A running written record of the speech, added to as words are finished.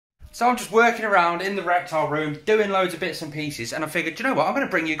So I'm just working around in the reptile room, doing loads of bits and pieces, and I figured, you know what, I'm going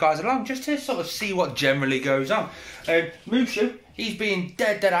to bring you guys along just to sort of see what generally goes on. Mushu, he's being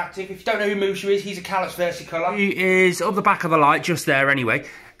dead active. If you don't know who Mushu is, he's a calotes virsicolour. He is up the back of the light, just there anyway.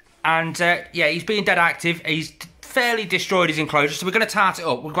 And yeah, he's being dead active. He's fairly destroyed his enclosure, so we're going to tart it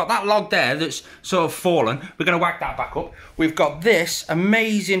up. We've got that log there that's sort of fallen. We're going to whack that back up. We've got this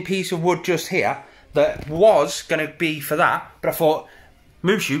amazing piece of wood just here that was going to be for that, but I thought,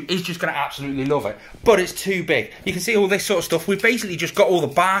 Mushu is just going to absolutely love it, but it's too big. You can see all this sort of stuff. We've basically just got all the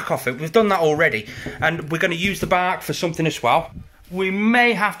bark off it. We've done that already, and we're going to use the bark for something as well. We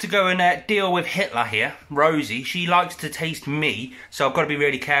may have to go and deal with Hitler here, Rosie. She likes to taste me, so I've got to be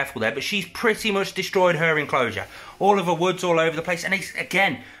really careful there, but she's pretty much destroyed her enclosure. All of her wood's all over the place, and it's,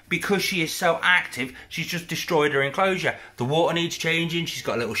 again, because she is so active, she's just destroyed her enclosure. The water needs changing. She's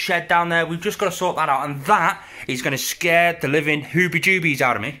got a little shed down there. We've just got to sort that out, and that is going to scare the living hoobie-doobies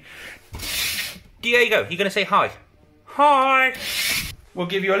out of me. Diego, you're going to say hi? Hi! We'll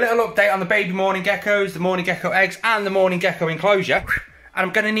give you a little update on the baby morning geckos, the morning gecko eggs, and the morning gecko enclosure. And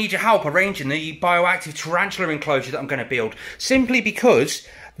I'm going to need your help arranging the bioactive tarantula enclosure that I'm going to build. Simply because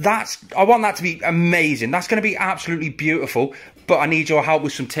I want that to be amazing. That's going to be absolutely beautiful. But I need your help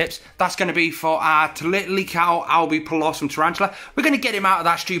with some tips. That's going to be for our Little Cow Albi Polossum tarantula. We're going to get him out of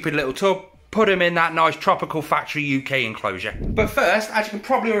that stupid little tub, put him in that nice tropical factory UK enclosure. But first, as you can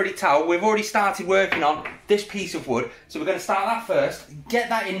probably already tell, we've already started working on this piece of wood. So we're going to start that first, get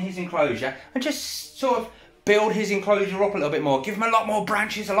that in his enclosure, and just sort of build his enclosure up a little bit more. Give him a lot more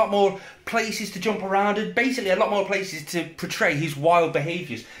branches, a lot more places to jump around, and basically a lot more places to portray his wild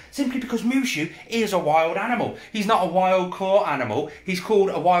behaviours. Simply because Mushu is a wild animal. He's not a wild caught animal. He's called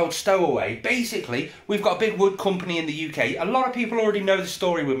a wild stowaway. Basically, we've got a big wood company in the UK. A lot of people already know the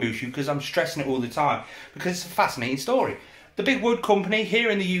story with Mushu because I'm stressing it all the time because it's a fascinating story. The big wood company here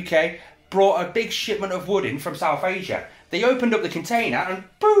in the UK brought a big shipment of wood in from South Asia. They opened up the container and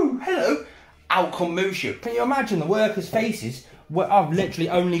boom, hello, out come Mushu. Can you imagine the workers' faces? Well, I've literally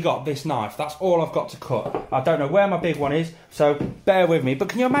only got this knife. That's all I've got to cut. I don't know where my big one is, so bear with me. But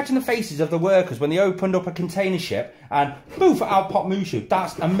can you imagine the faces of the workers when they opened up a container ship and poof, out popped Mushu?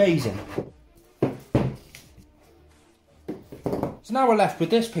 That's amazing. So now we're left with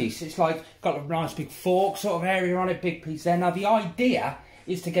this piece. It's like got a nice big fork sort of area on it, big piece there. Now the idea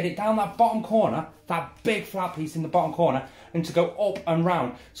is to get it down that bottom corner, that big flat piece in the bottom corner, and to go up and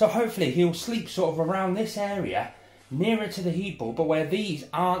round. So hopefully he'll sleep sort of around this area, nearer to the heat bulb, but where these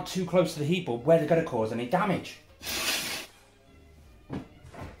aren't too close to the heat bulb, where they're going to cause any damage.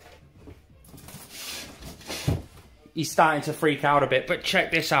 He's starting to freak out a bit, but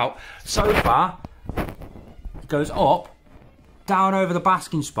check this out. So far, it goes up, down over the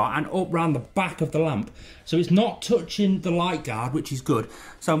basking spot, and up round the back of the lamp. So it's not touching the light guard, which is good.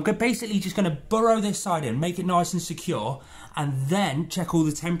 So I'm basically just going to burrow this side in, make it nice and secure, and then check all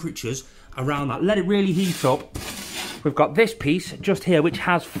the temperatures around that. Let it really heat up. We've got this piece just here which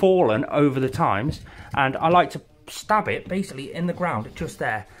has fallen over the times, and I like to stab it basically in the ground just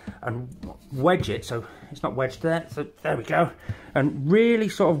there and wedge it so it's not wedged there. So there we go, and really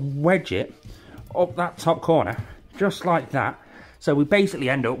sort of wedge it up that top corner just like that. So we basically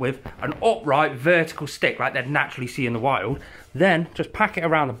end up with an upright vertical stick like they'd naturally see in the wild. Then just pack it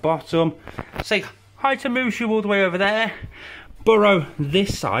around the bottom, say hi to Mushu all the way over there, burrow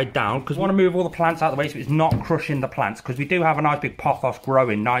this side down because we want to move all the plants out of the way so it's not crushing the plants, because we do have a nice big pothos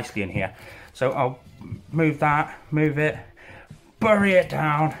growing nicely in here. So I'll move that, move it, bury it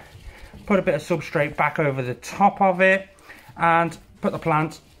down, put a bit of substrate back over the top of it, and put the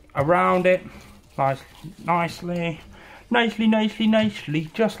plants around it nicely,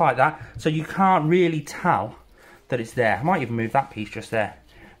 just like that, so you can't really tell that it's there. I might even move that piece just there.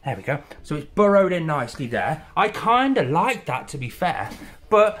 There we go. So it's burrowed in nicely there. I kind of like that, to be fair,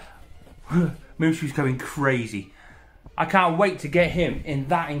 but Mushu's going crazy. I can't wait to get him in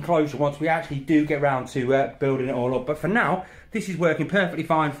that enclosure once we actually do get around to building it all up. But for now, this is working perfectly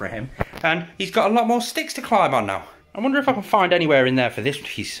fine for him, and he's got a lot more sticks to climb on now. I wonder if I can find anywhere in there for this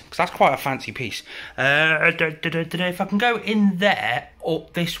piece, because that's quite a fancy piece. If I can go in there,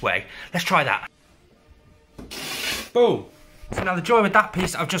 up this way. Let's try that. Boom. So now the joy with that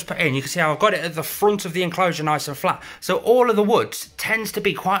piece that I've just put in, you can see how I've got it at the front of the enclosure nice and flat. So all of the wood tends to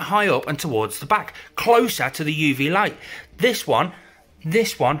be quite high up and towards the back, closer to the UV light. This one,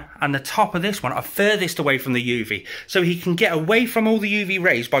 and the top of this one are furthest away from the UV. So he can get away from all the UV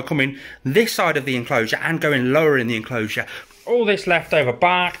rays by coming this side of the enclosure and going lower in the enclosure. All this leftover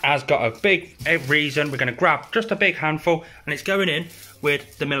bark has got a big reason. We're going to grab just a big handful, and it's going in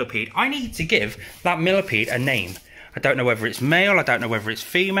with the millipede. I need to give that millipede a name. I don't know whether it's male, I don't know whether it's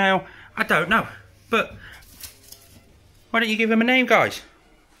female, I don't know. But why don't you give him a name, guys?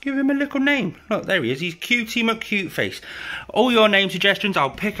 Give him a little name. Look, there he is. He's Cutie McCuteface. All your name suggestions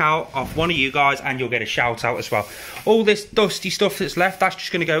I'll pick out off one of you guys and you'll get a shout out as well. All this dusty stuff that's left, that's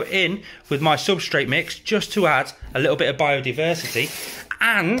just going to go in with my substrate mix just to add a little bit of biodiversity,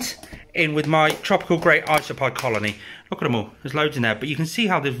 and in with my tropical grey isopod colony. Look at them all. There's loads in there, but you can see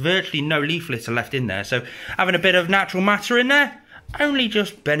how there's virtually no leaf litter left in there. So having a bit of natural matter in there only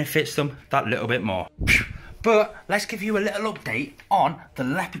just benefits them that little bit more. But let's give you a little update on the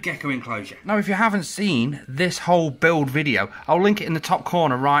leopard gecko enclosure. Now, if you haven't seen this whole build video, I'll link it in the top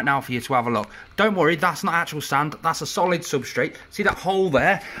corner right now for you to have a look. Don't worry, that's not actual sand, that's a solid substrate. See that hole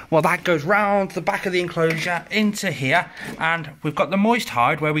there? Well, that goes round the back of the enclosure into here, and we've got the moist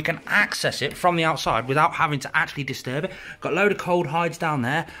hide where we can access it from the outside without having to actually disturb it. Got a load of cold hides down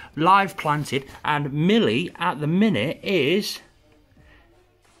there, live planted, and Millie at the minute is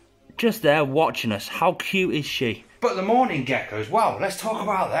just there watching us. How cute is she? But the morning geckos, wow, let's talk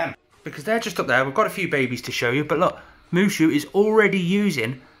about them. Because they're just up there. We've got a few babies to show you, but look, Mushu is already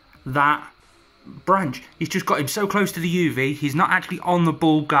using that branch. He's just got him so close to the UV, he's not actually on the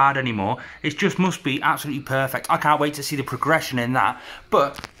bulb guard anymore. It just must be absolutely perfect. I can't wait to see the progression in that.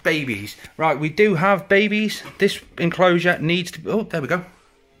 But babies, right, we do have babies. This enclosure needs to be, oh, there we go.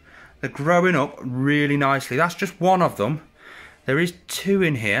 They're growing up really nicely. That's just one of them. There is two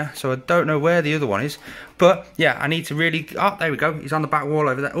in here, so I don't know where the other one is. But, yeah, I need to really... Oh, there we go. He's on the back wall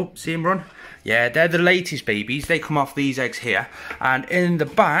over there. Oh, see him run? Yeah, they're the latest babies. They come off these eggs here. And in the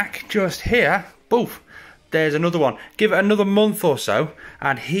back, just here, boof, there's another one. Give it another month or so,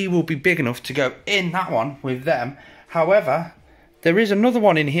 and he will be big enough to go in that one with them. However, there is another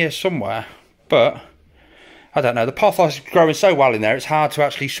one in here somewhere, but I don't know. The pothos is growing so well in there, it's hard to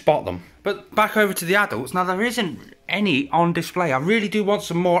actually spot them. But back over to the adults. Now, there isn't any on display. I really do want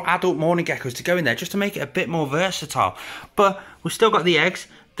some more adult morning geckos to go in there just to make it a bit more versatile. But we've still got the eggs.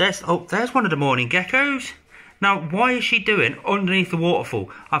 There's one of the morning geckos. Now, why is she doing underneath the waterfall?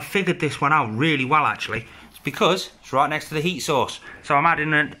 I've figured this one out really well, actually. It's because it's right next to the heat source. So I'm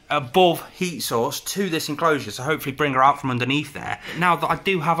adding an above heat source to this enclosure to hopefully bring her out from underneath there. Now that I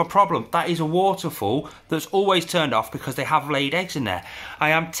do have a problem. That is a waterfall that's always turned off because they have laid eggs in there. I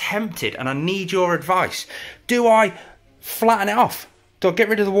am tempted and I need your advice. Do I flatten it off? Do I get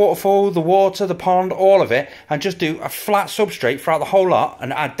rid of the waterfall, the water, the pond, all of it, and just do a flat substrate throughout the whole lot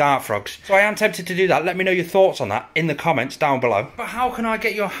and add dart frogs? So I am tempted to do that. Let me know your thoughts on that in the comments down below. But how can I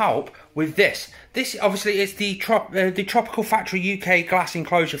get your help with this? This obviously is the Tropical Factory UK glass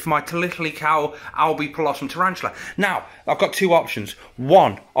enclosure for my Tilitali cow albipalossum tarantula. Now, I've got two options.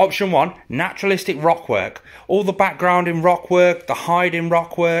 Option one, naturalistic rockwork. All the background in rockwork, the hide in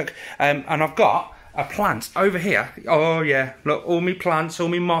rockwork, and I've got a plant over here. Oh yeah, look, all my plants, all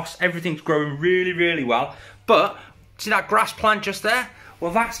my moss, everything's growing really, really well. But see that grass plant just there?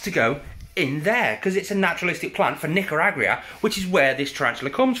 Well, that's to go in there because it's a naturalistic plant for Nicaragua, which is where this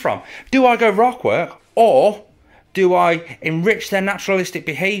tarantula comes from. Do I go rockwork, or do I enrich their naturalistic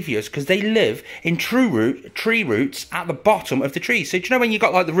behaviours because they live in tree roots at the bottom of the trees? So do you know when you've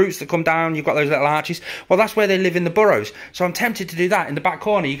got like the roots that come down, you've got those little arches? Well, that's where they live in the burrows. So I'm tempted to do that in the back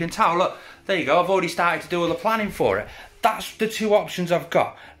corner. You can tell, look, there you go, I've already started to do all the planning for it. That's the two options I've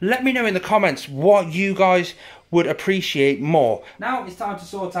got. Let me know in the comments what you guys would appreciate more. Now it's time to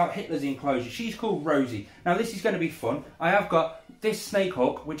sort out Hitler's enclosure. She's called Rosie. Now this is going to be fun. I have got this snake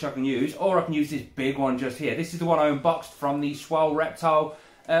hook, which I can use, or I can use this big one just here. This is the one I unboxed from the Swell Reptile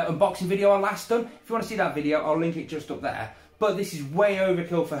unboxing video I last done. If you want to see that video, I'll link it just up there. But this is way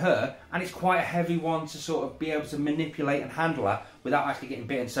overkill for her, and it's quite a heavy one to sort of be able to manipulate and handle her without actually getting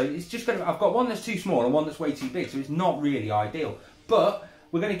bitten. So it's just going to, I've got one that's too small and one that's way too big, so it's not really ideal. But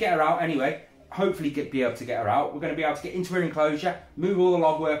we're going to get her out anyway. Hopefully be able to get her out. We're going to be able to get into her enclosure, move all the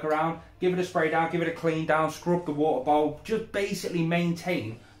log work around, give it a spray down, give it a clean down, scrub the water bowl, just basically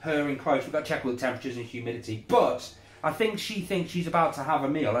maintain her enclosure. We've got to check all the temperatures and humidity. But I think she thinks she's about to have a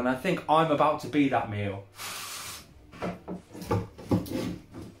meal, and I think I'm about to be that meal.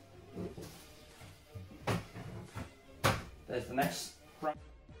 There's the nest.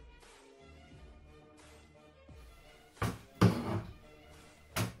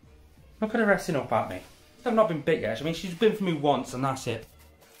 Look at her resting up at me. I've not been bit yet. I mean, she's been for me once and that's it.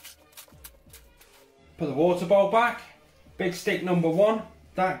 Put the water bowl back. Big stick number one.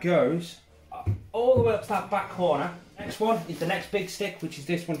 That goes all the way up to that back corner. Next one is the next big stick, which is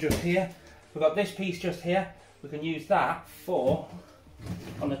this one just here. We've got this piece just here. We can use that for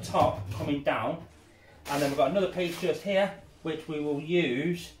on the top coming down. And then we've got another piece just here, which we will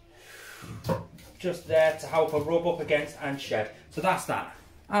use just there to help her rub up against and shed. So that's that.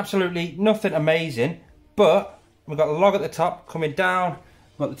 Absolutely nothing amazing, but we've got a log at the top coming down.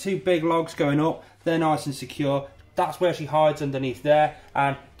 We've got the two big logs going up. They're nice and secure. That's where she hides underneath there,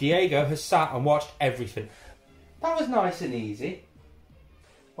 and Diego has sat and watched everything. That was nice and easy.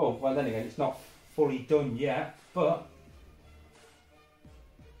 Oh, well then again, it's not fully done yet, but...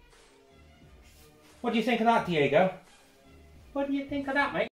 What do you think of that, Diego? What do you think of that, mate?